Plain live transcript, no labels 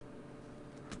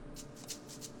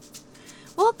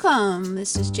Welcome.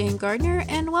 This is Jane Gardner,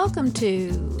 and welcome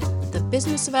to the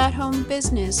Business of At Home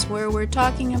Business, where we're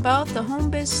talking about the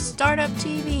Home Biz Startup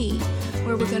TV,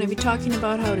 where we're going to be talking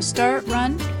about how to start,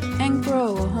 run, and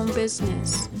grow a home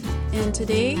business. And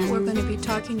today we're going to be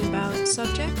talking about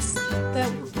subjects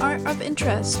that are of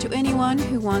interest to anyone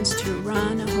who wants to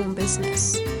run a home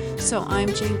business. So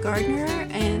I'm Jane Gardner,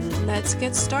 and let's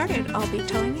get started. I'll be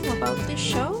telling you about this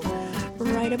show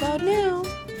right about now.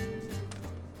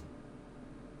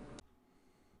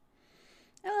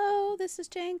 Hello, this is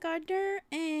Jane Gardner,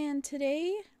 and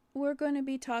today we're going to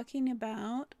be talking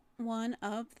about one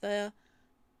of the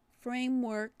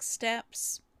framework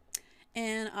steps,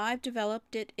 and I've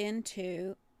developed it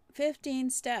into 15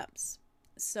 steps.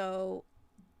 So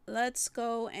let's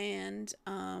go and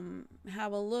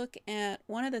have a look at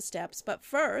one of the steps. But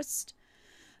first,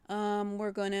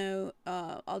 we're going to,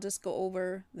 I'll just go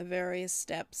over the various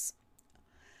steps.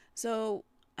 So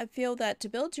I feel that to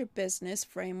build your business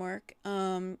framework,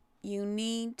 you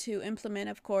need to implement,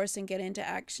 of course, and get into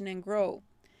action and grow.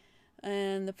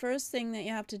 And the first thing that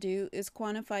you have to do is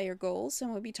quantify your goals,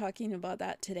 and we'll be talking about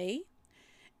that today.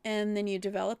 And then you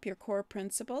develop your core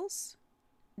principles,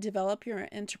 develop your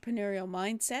entrepreneurial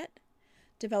mindset,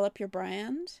 develop your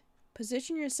brand,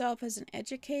 position yourself as an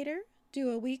educator,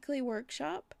 do a weekly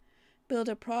workshop, build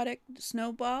a product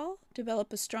snowball,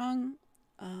 develop a strong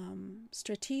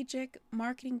strategic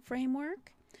marketing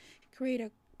framework, create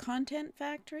a content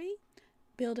factory,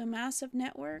 build a massive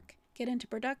network, get into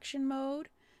production mode,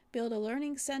 build a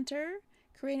learning center,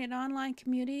 create an online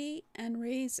community, and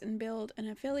raise and build an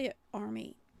affiliate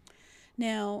army.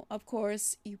 Now, of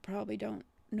course, you probably don't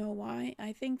know why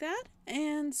I think that.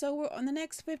 And so we're on the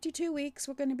next 52 weeks,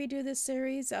 we're going to be doing this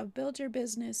series of Build Your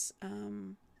Business,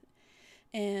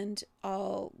 and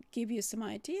I'll give you some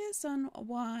ideas on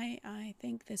why I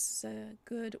think this is a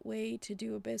good way to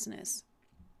do a business.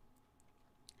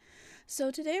 So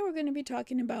today we're going to be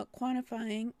talking about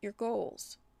quantifying your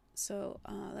goals. So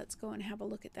let's go and have a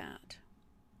look at that.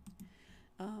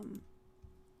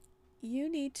 You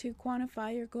need to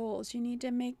quantify your goals. You need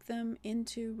to make them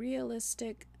into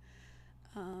realistic,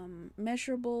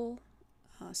 measurable,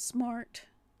 SMART,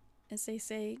 as they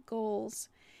say, goals.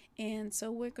 And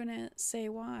so we're going to say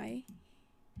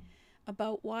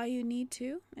about why you need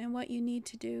to and what you need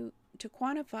to do to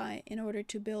quantify in order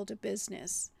to build a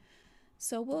business.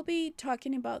 So we'll be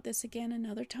talking about this again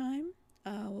another time.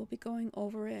 We'll be going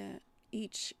over it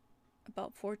each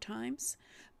about 4 times.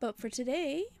 But for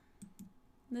today,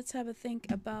 let's have a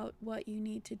think about what you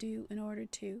need to do in order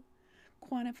to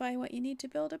quantify what you need to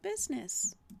build a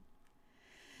business.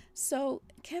 So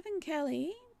Kevin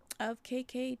Kelly of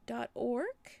kk.org,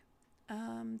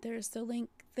 there's the link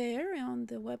there on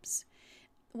the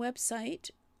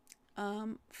website,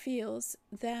 feels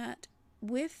that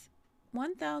with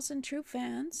 1,000 true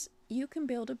fans, you can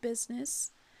build a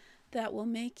business that will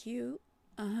make you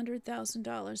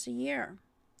 $100,000 a year.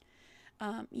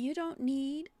 You don't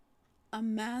need a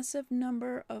massive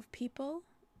number of people,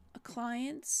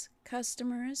 clients,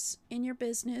 customers in your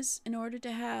business in order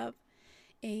to have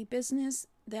a business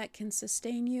that can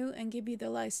sustain you and give you the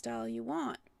lifestyle you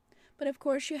want. But of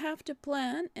course, you have to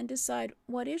plan and decide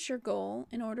what is your goal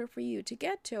in order for you to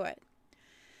get to it.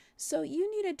 So you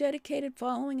need a dedicated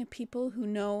following of people who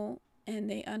know and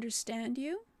they understand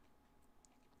you.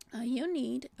 You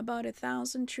need about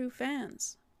 1,000 true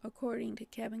fans, according to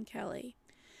Kevin Kelly.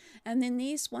 And then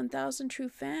these 1,000 true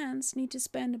fans need to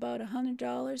spend about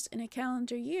 $100 in a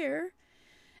calendar year.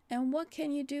 And what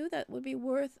can you do that would be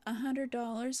worth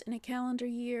 $100 in a calendar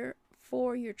year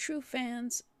for your true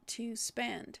fans to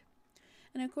spend?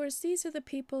 And of course, these are the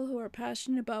people who are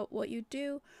passionate about what you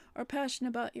do, are passionate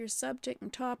about your subject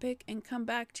and topic, and come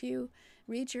back to you,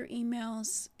 read your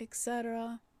emails,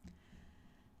 etc.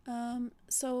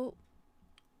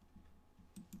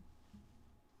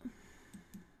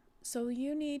 So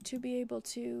you need to be able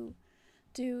to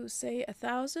do, say,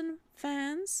 1,000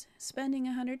 fans spending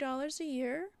 $100 a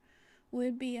year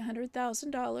would be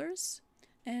 $100,000.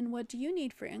 And what do you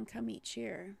need for income each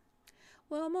year?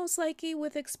 Well, most likely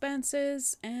with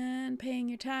expenses and paying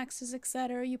your taxes,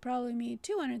 etc., you probably need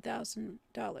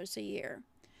 $200,000 a year.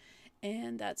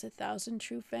 And that's 1,000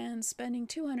 true fans spending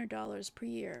 $200 per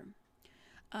year.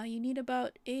 You need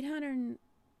about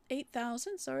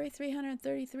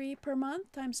 333 per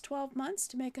month times 12 months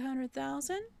to make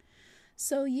 100,000.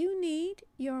 So you need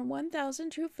your 1,000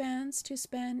 true fans to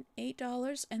spend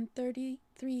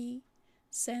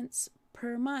 $8.33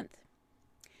 per month.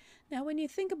 Now, when you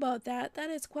think about that, that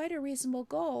is quite a reasonable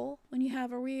goal when you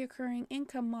have a recurring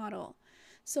income model.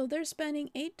 So they're spending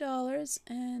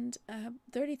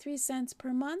 $8.33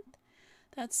 per month.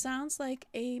 That sounds like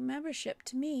a membership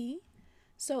to me.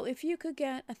 So if you could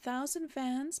get 1,000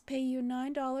 fans pay you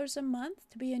 $9 a month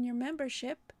to be in your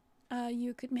membership,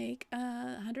 you could make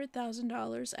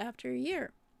 $100,000 after a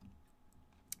year.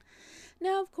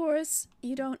 Now, of course,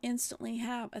 you don't instantly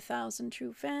have 1,000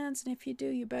 true fans, and if you do,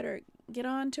 you better get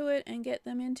onto it and get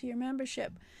them into your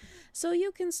membership. So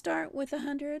you can start with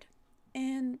 100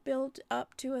 and build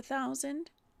up to 1,000,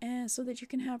 and so that you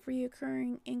can have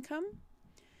recurring income.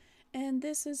 And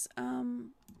this is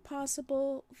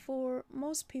possible for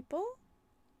most people.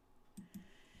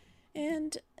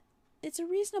 And it's a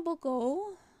reasonable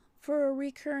goal for a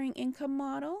recurring income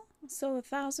model. So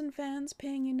 1,000 fans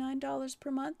paying you $9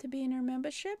 per month to be in your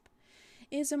membership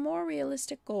is a more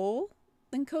realistic goal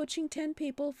than coaching 10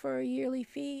 people for a yearly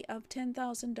fee of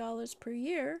 $10,000 per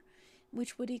year,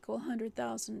 which would equal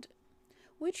 $100,000.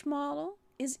 Which model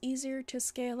is easier to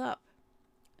scale up?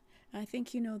 I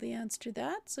think you know the answer to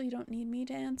that, so you don't need me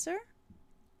to answer.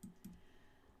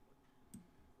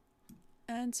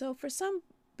 And so for some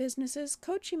businesses,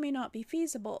 coaching may not be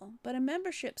feasible, but a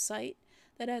membership site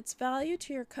that adds value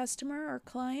to your customer or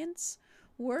clients'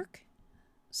 work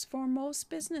for most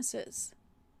businesses.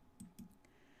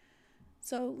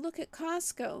 So look at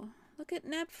Costco, look at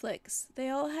Netflix. They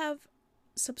all have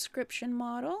subscription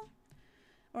model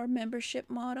or membership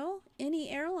model. Any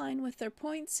airline with their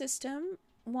point system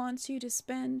wants you to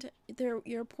spend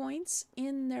your points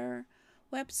in their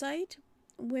website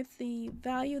with the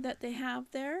value that they have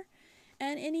there.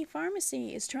 And any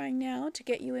pharmacy is trying now to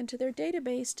get you into their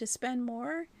database to spend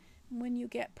more when you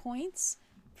get points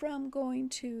from going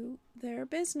to their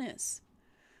business.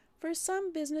 For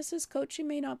some businesses, coaching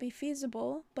may not be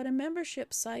feasible, but a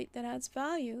membership site that adds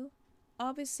value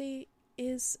obviously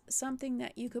is something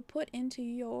that you could put into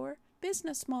your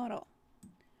business model.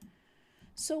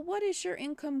 So what is your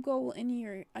income goal in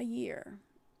a year?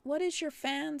 What is your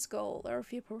fans goal, or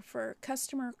if you prefer,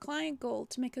 customer client goal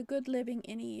to make a good living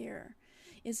in a year?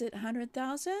 Is it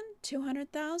 100,000,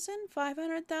 200,000,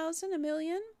 500,000, a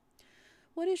million?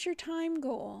 What is your time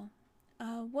goal?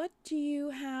 What do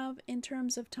you have in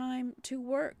terms of time to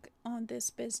work on this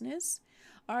business?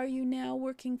 Are you now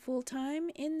working full-time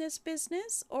in this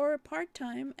business or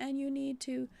part-time, and you need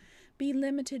to be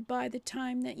limited by the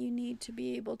time that you need to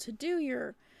be able to do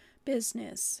your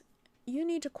business? You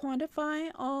need to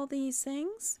quantify all these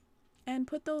things and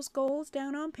put those goals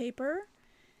down on paper,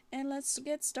 and let's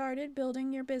get started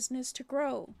building your business to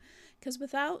grow. Because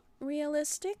without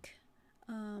realistic,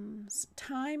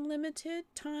 time limited,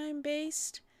 time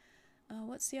based,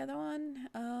 what's the other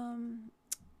one?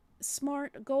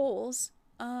 Smart goals,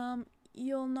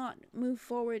 you'll not move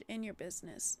forward in your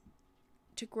business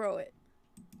to grow it.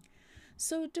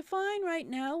 So define right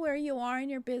now where you are in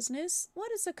your business.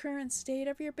 What is the current state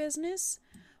of your business?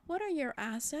 What are your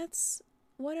assets?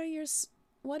 What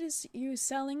is you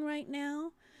selling right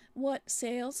now? What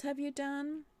sales have you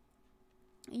done?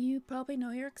 You probably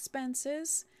know your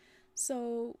expenses.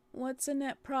 So what's the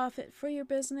net profit for your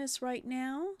business right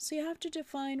now? So you have to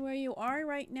define where you are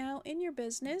right now in your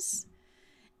business.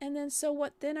 And then so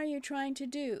what then are you trying to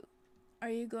do? Are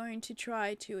you going to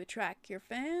try to attract your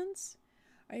fans?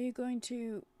 Are you going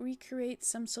to recreate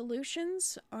some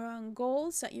solutions on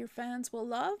goals that your fans will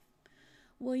love?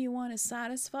 Will you want to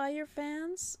satisfy your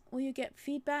fans? Will you get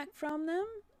feedback from them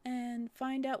and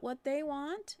find out what they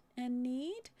want and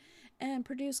need and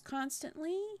produce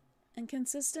constantly and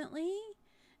consistently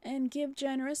and give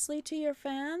generously to your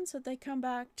fans so that they come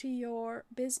back to your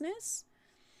business?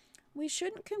 We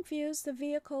shouldn't confuse the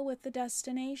vehicle with the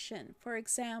destination. For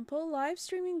example, live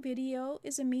streaming video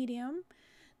is a medium.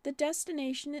 The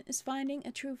destination is finding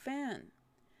a true fan.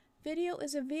 Video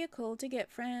is a vehicle to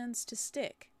get fans to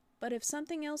stick, but if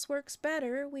something else works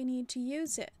better, we need to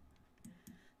use it.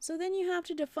 So then you have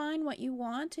to define what you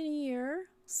want in a year.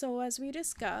 So as we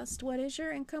discussed, what is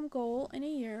your income goal in a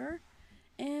year?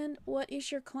 And what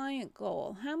is your client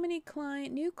goal? How many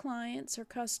new clients or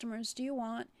customers do you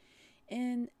want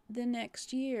in the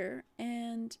next year?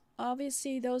 And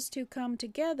obviously those two come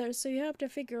together, so you have to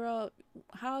figure out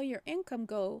how your income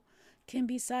goal can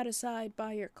be satisfied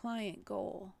by your client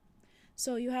goal.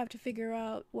 So you have to figure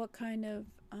out what kind of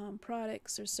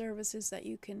products or services that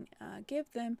you can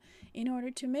give them in order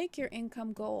to make your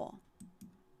income goal.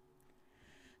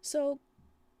 So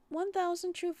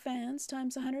 1,000 true fans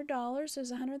times $100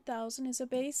 is 100,000 is a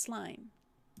baseline.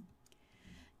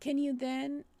 Can you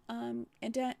then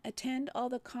attend all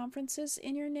the conferences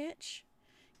in your niche?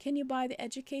 Can you buy the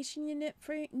education you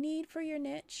need for your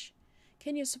niche?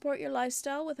 Can you support your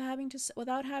lifestyle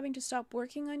without having to stop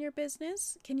working on your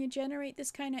business? Can you generate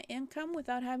this kind of income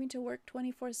without having to work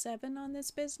 24/7 on this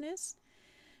business?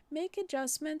 make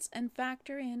adjustments and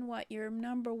factor in what your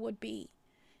number would be.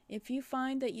 If you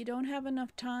find that you don't have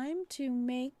enough time to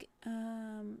make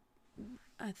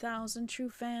 1,000 true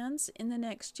fans in the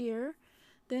next year,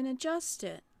 then adjust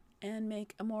it and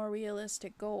make a more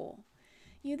realistic goal.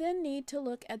 You then need to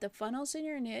look at the funnels in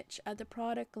your niche at the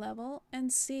product level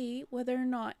and see whether or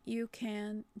not you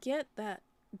can get that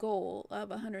goal of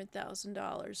 $100,000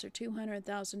 or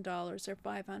 $200,000 or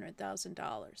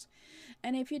 $500,000.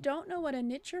 And if you don't know what a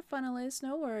niche or funnel is,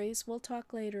 no worries, we'll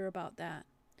talk later about that.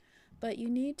 But you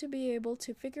need to be able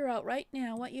to figure out right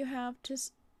now what you have to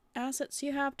assets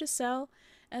you have to sell,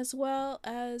 as well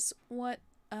as what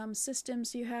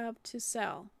systems you have to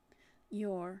sell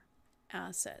your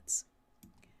assets.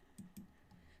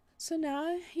 So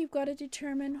now you've got to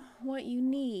determine what you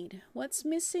need. What's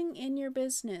missing in your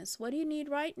business? What do you need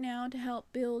right now to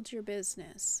help build your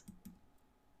business?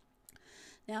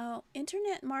 Now,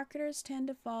 internet marketers tend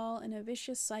to fall in a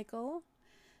vicious cycle.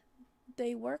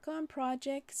 They work on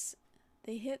projects.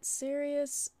 They hit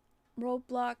serious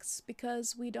roadblocks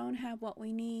because we don't have what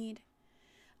we need.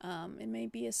 It may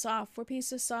be a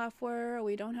piece of software, or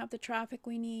we don't have the traffic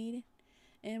we need,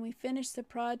 and we finish the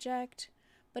project,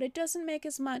 but it doesn't make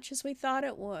as much as we thought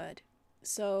it would.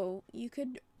 So you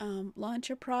could launch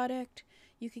a product,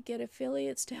 you could get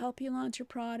affiliates to help you launch a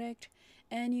product,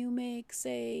 and you make,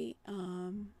 say,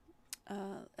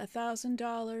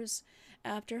 $1,000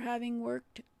 after having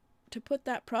worked to put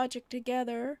that project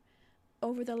together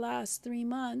over the last 3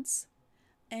 months,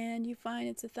 and you find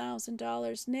it's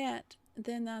 $1,000 net.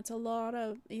 Then that's a lot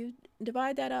of, you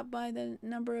divide that up by the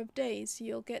number of days,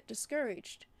 you'll get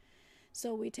discouraged.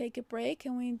 So we take a break,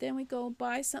 and we go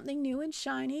buy something new and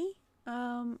shiny.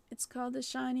 It's called the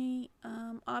shiny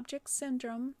object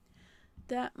syndrome.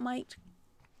 That might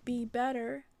be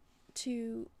better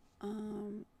to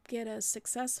get us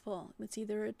successful. It's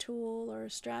either a tool or a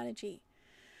strategy.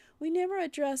 We never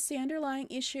address the underlying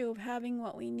issue of having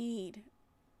what we need.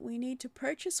 We need to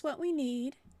purchase what we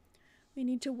need. We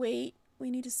need to wait.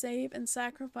 We need to save and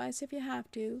sacrifice if you have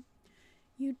to.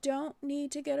 You don't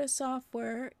need to get a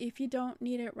software if you don't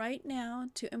need it right now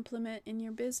to implement in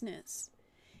your business.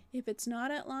 If it's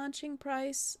not at launching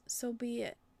price, so be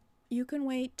it. You can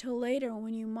wait till later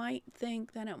when you might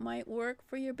think that it might work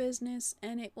for your business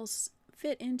and it will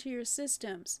fit into your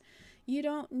systems. You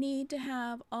don't need to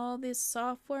have all this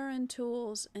software and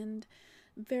tools and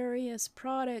various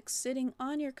products sitting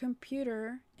on your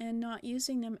computer and not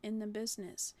using them in the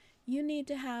business. You need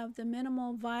to have the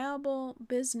minimal viable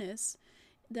business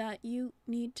that you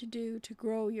need to do to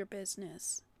grow your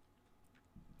business.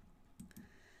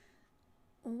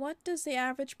 What does the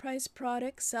average price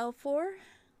product sell for?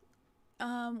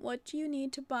 What do you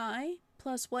need to buy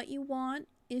plus what you want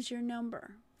is your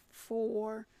number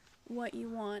for what you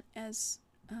want as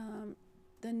the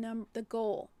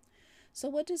goal. So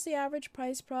what does the average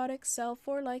price product sell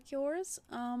for like yours?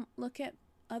 Look at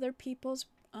other people's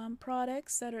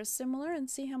products that are similar and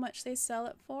see how much they sell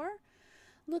it for.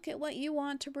 Look at what you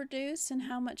want to produce and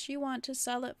how much you want to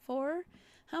sell it for.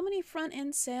 How many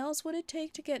front-end sales would it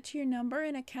take to get to your number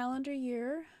in a calendar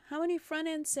year? How many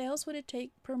front-end sales would it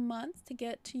take per month to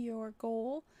get to your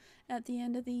goal at the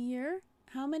end of the year?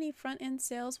 How many front-end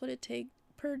sales would it take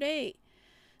per day?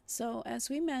 So as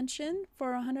we mentioned,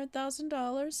 for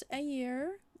 $100,000 a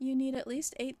year, you need at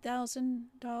least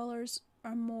 $8,000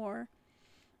 or more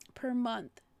per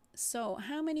month. So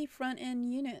how many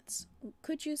front-end units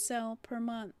could you sell per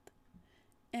month?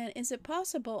 And is it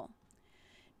possible?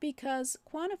 Because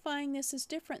quantifying this is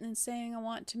different than saying I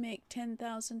want to make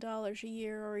 $10,000 a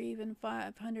year or even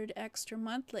 $500 extra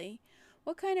monthly.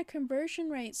 What kind of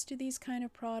conversion rates do these kind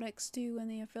of products do in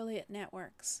the affiliate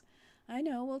networks? I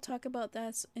know we'll talk about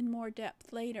that in more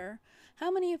depth later. How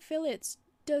many affiliates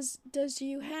do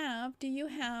you have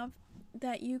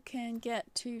that you can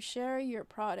get to share your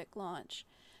product launch?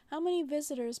 How many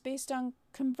visitors based on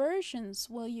conversions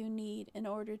will you need in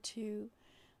order to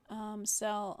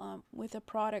sell with a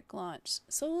product launch?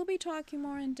 So we'll be talking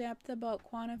more in depth about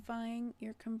quantifying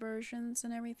your conversions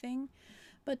and everything.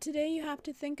 But today you have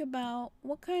to think about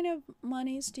what kind of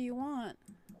monies do you want?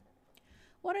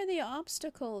 What are the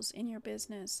obstacles in your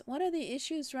business? What are the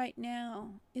issues right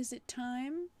now? Is it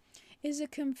time? Is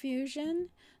it confusion?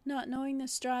 Not knowing the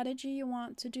strategy you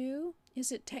want to do?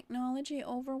 Is it technology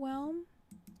overwhelm?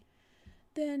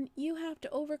 Then you have to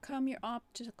overcome your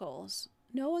obstacles.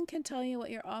 No one can tell you what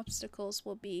your obstacles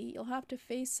will be. You'll have to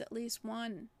face at least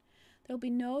one. There'll be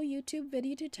no YouTube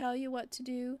video to tell you what to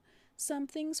do. Some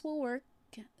things will work.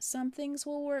 Some things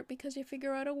will work because you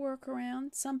figure out a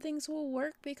workaround. Some things will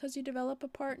work because you develop a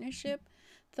partnership.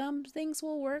 Some things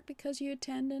will work because you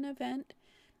attend an event.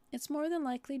 It's more than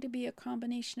likely to be a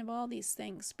combination of all these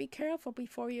things. Be careful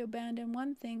before you abandon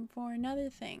one thing for another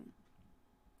thing.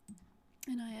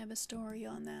 And I have a story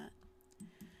on that.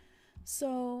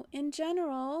 So, in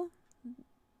general,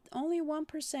 only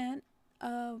 1%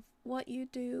 of what you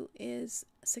do is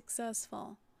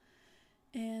successful.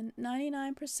 And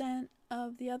 99%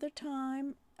 of the other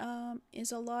time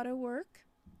is a lot of work.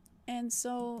 And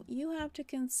so you have to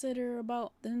consider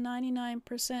about the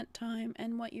 99% time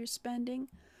and what you're spending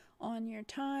on your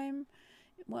time.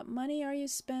 What money are you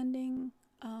spending?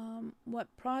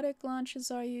 What product launches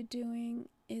are you doing?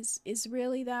 Is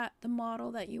really that the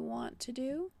model that you want to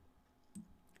do?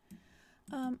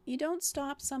 You don't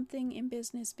stop something in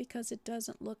business because it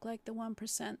doesn't look like the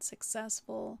 1%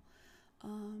 successful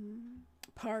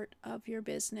part of your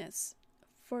business.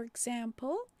 For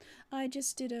example, I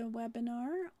just did a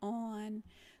webinar on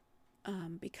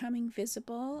becoming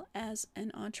visible as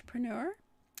an entrepreneur.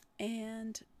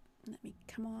 And let me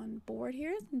come on board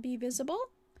here and be visible.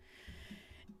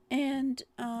 And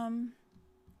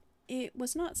it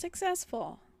was not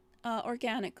successful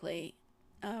organically.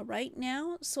 Right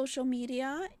now, social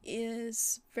media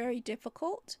is very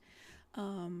difficult.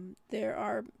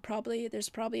 There's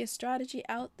probably a strategy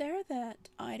out there that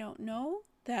I don't know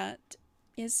that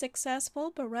is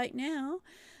successful, but right now,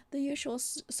 the usual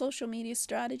social media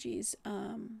strategies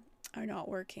are not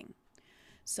working.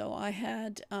 So I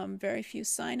had very few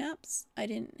signups. I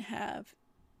didn't have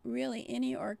really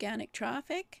any organic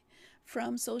traffic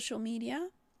from social media.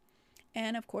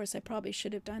 And of course, I probably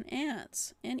should have done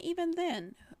ads. And even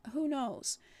then, who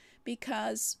knows?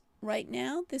 Because right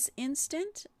now, this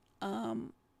instant,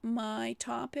 my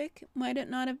topic might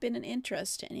not have been an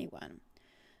interest to anyone.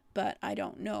 But I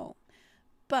don't know.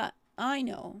 But I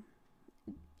know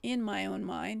in my own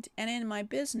mind and in my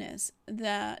business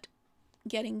that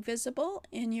getting visible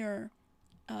in your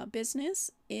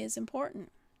business is important.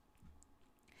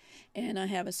 And I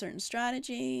have a certain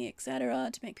strategy, etc.,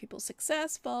 to make people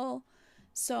successful.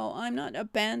 So I'm not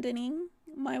abandoning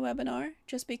my webinar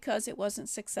just because it wasn't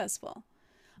successful.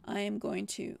 I am going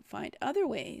to find other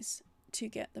ways to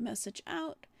get the message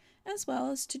out, as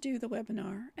well as to do the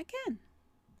webinar again.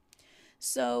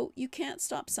 So you can't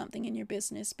stop something in your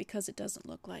business because it doesn't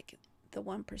look like the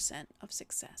 1% of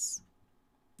success.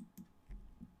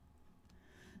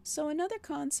 So another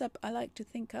concept I like to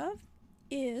think of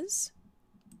is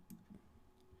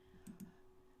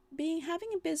having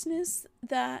a business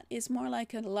that is more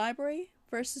like a library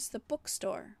versus the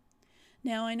bookstore.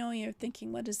 Now I know you're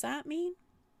thinking, what does that mean?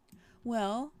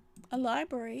 Well, a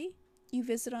library you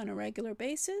visit on a regular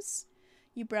basis,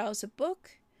 you browse a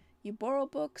book, you borrow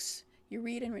books, you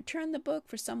read and return the book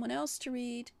for someone else to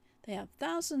read. They have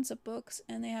thousands of books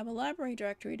and they have a library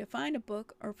directory to find a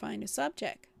book or find a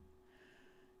subject.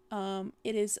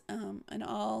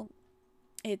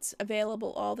 It's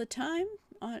available all the time,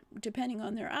 depending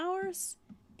on their hours,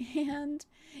 and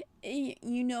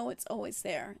you know it's always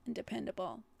there and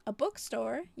dependable. A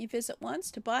bookstore, you visit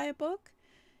once to buy a book,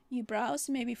 you browse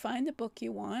and maybe find the book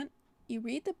you want, you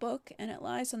read the book, and it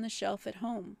lies on the shelf at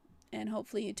home, and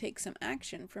hopefully you take some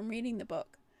action from reading the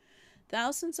book.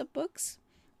 Thousands of books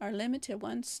are limited to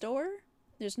one store.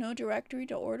 There's no directory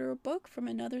to order a book from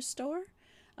another store.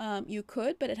 You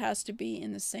could, but it has to be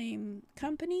in the same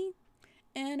company.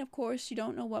 And of course, you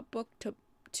don't know what book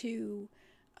to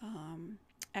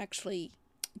actually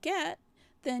get,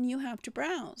 then you have to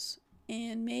browse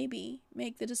and maybe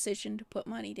make the decision to put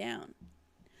money down.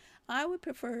 I would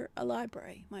prefer a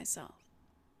library myself.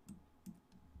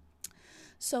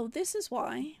 So this is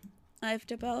why I've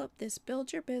developed this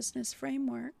Build Your Business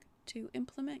framework to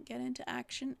implement, get into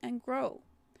action, and grow.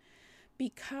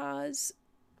 Because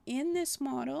in this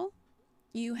model,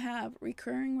 you have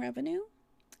recurring revenue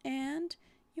and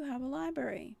you have a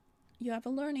library. You have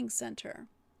a learning center.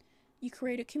 You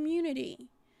create a community.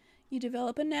 You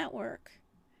develop a network.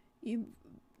 You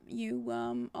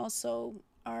also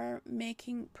are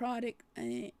making product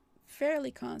fairly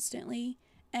constantly,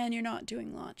 and you're not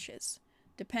doing launches,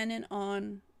 dependent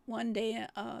on one day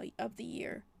of the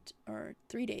year or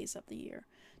 3 days of the year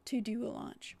to do a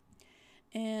launch.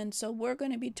 And so we're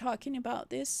going to be talking about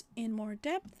this in more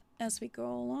depth as we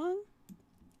go along.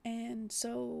 And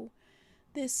so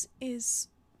this is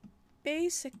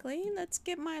basically, let's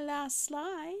get my last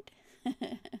slide.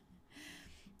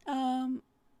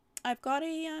 I've got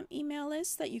a email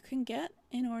list that you can get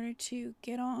in order to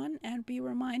get on and be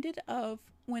reminded of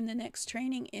when the next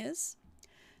training is.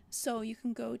 So you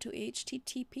can go to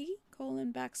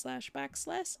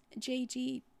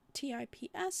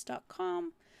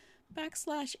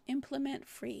http://jgtips.com/implement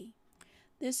free.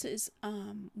 This is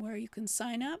where you can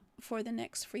sign up for the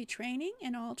next free training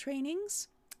and all trainings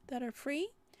that are free.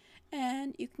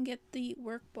 And you can get the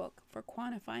workbook for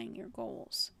quantifying your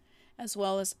goals, as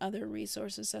well as other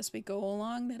resources as we go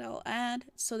along that I'll add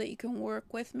so that you can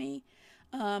work with me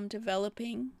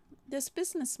developing this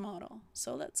business model.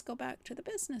 So let's go back to the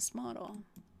business model.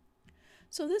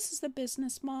 So this is the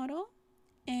business model,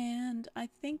 and I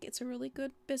think it's a really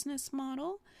good business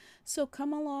model. So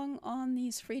come along on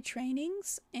these free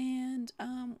trainings, and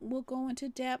we'll go into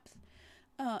depth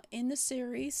in the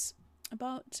series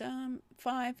about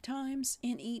 5 times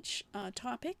in each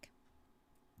topic.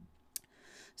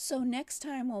 So next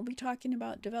time we'll be talking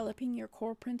about developing your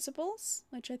core principles,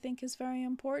 which I think is very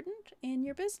important in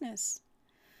your business.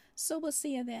 So we'll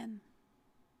see you then.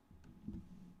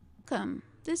 Welcome.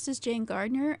 This is Jane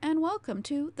Gardner, and welcome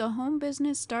to the Home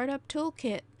Business Startup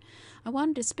Toolkit. I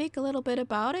wanted to speak a little bit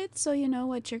about it so you know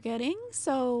what you're getting.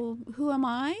 So who am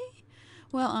I?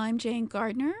 Well, I'm Jane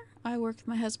Gardner. I work with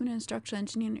my husband in an instructional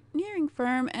engineering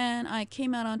firm, and I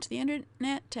came out onto the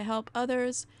internet to help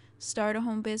others start a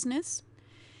home business.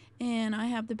 And I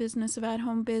have the Business of At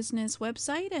Home Business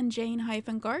website and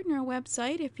Jane-Gardner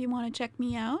website if you want to check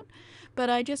me out. But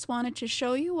I just wanted to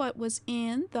show you what was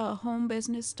in the Home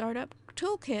Business Startup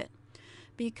Toolkit,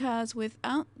 because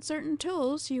without certain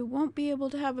tools you won't be able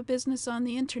to have a business on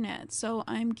the internet. So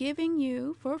I'm giving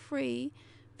you for free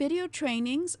video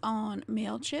trainings on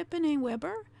MailChimp and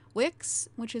Aweber, Wix,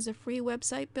 which is a free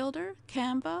website builder,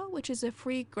 Canva, which is a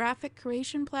free graphic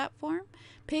creation platform,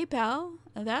 PayPal,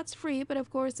 that's free, but of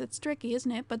course it's tricky,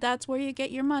 isn't it? But that's where you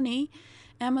get your money.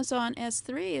 Amazon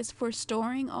S3 is for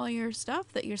storing all your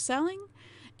stuff that you're selling.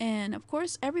 And of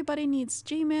course, everybody needs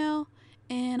Gmail.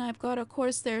 And I've got a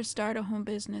course there, Start a Home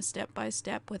Business Step by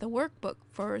Step, with a workbook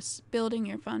for building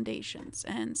your foundations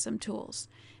and some tools.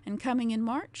 And coming in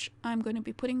March, I'm going to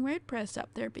be putting WordPress up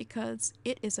there because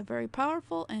it is a very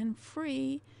powerful and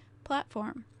free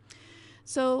platform.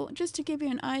 So just to give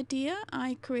you an idea,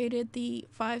 I created the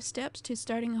 5 steps to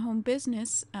starting a home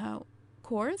business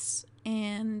course.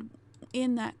 And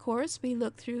in that course, we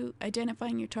look through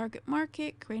identifying your target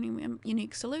market, creating a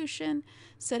unique solution,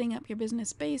 setting up your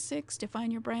business basics,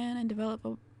 define your brand, and develop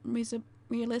a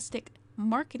realistic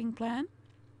marketing plan.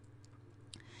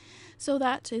 So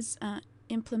that is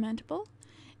implementable.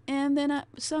 And then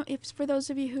for those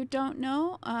of you who don't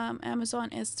know, Amazon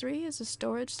S3 is a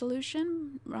storage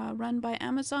solution run by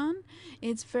Amazon.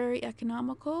 It's very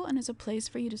economical and is a place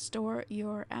for you to store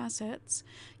your assets,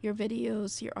 your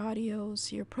videos, your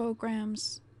audios, your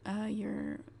programs,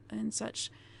 and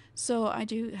such. So I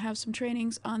do have some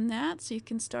trainings on that, so you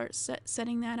can start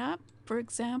setting that up. For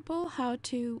example, how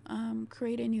to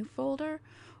create a new folder,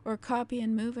 or copy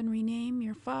and move and rename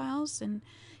your files, and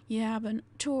you have a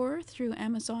tour through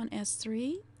Amazon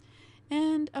S3.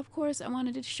 And of course, I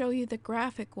wanted to show you the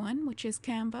graphic one, which is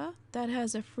Canva. That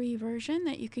has a free version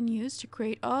that you can use to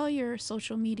create all your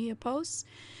social media posts,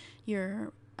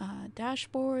 your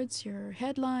dashboards, your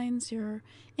headlines, your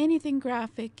anything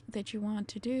graphic that you want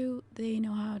to do. They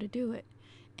know how to do it.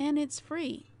 And it's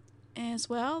free as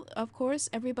well. Of course,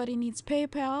 everybody needs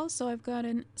PayPal, so I've got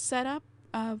a setup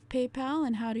of PayPal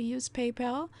and how to use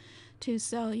PayPal to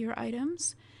sell your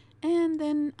items. And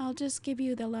then I'll just give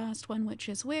you the last one, which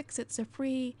is Wix. It's a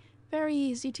free, very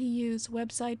easy to use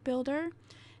website builder.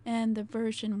 And the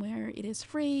version where it is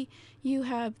free, you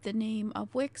have the name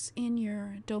of Wix in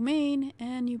your domain,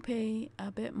 and you pay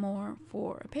a bit more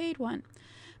for a paid one.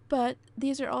 But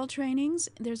these are all trainings.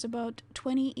 There's about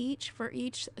 20 each for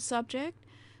each subject.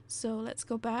 So let's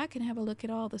go back and have a look at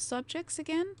all the subjects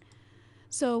again.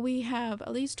 So we have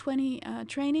at least 20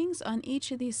 trainings on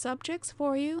each of these subjects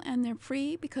for you, and they're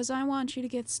free because I want you to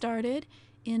get started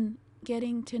in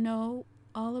getting to know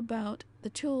all about the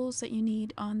tools that you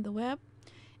need on the web,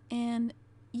 and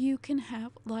you can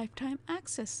have lifetime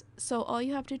access. So all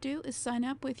you have to do is sign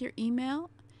up with your email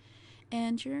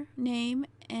and your name,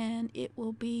 and it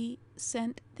will be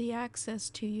sent the access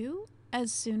to you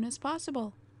as soon as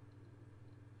possible.